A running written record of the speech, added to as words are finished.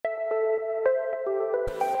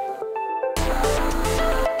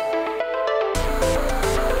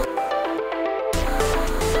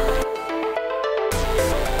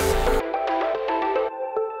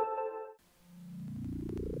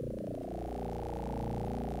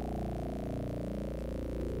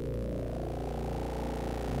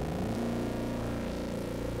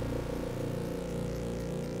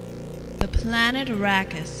planet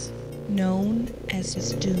Arrakis, known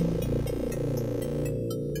as Dune.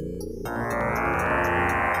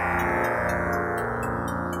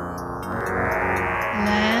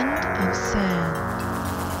 Land of sand.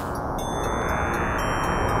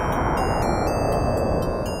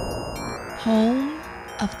 Home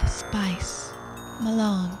of the spice,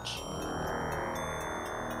 melange.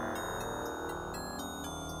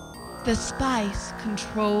 The spice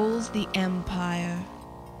controls the empire.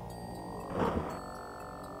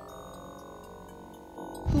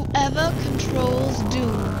 Whoever controls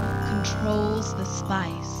Dune controls the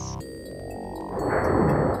spice.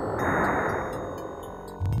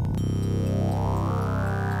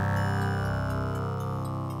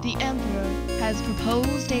 The Emperor has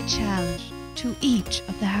proposed a challenge to each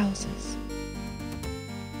of the houses.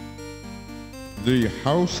 The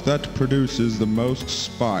house that produces the most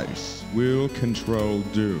spice will control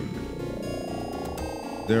Dune.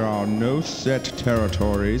 There are no set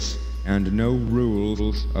territories and no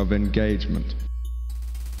rules of engagement.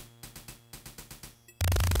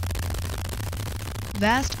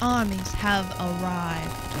 Vast armies have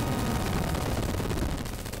arrived.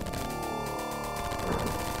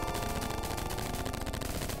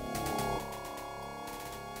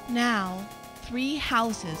 Now, 3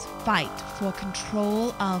 houses fight for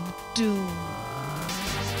control of Dune.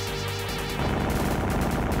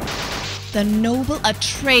 The noble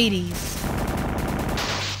Atreides.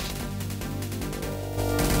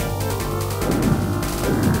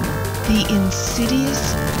 The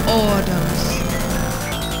insidious Orders.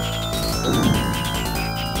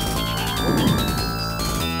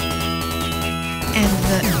 And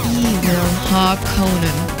the evil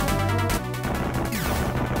Harkonnen.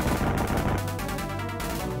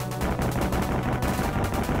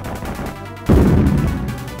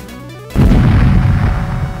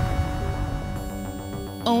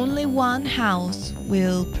 Only one house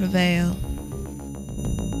will prevail.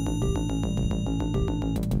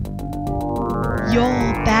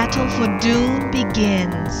 Your battle for Dune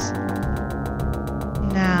begins.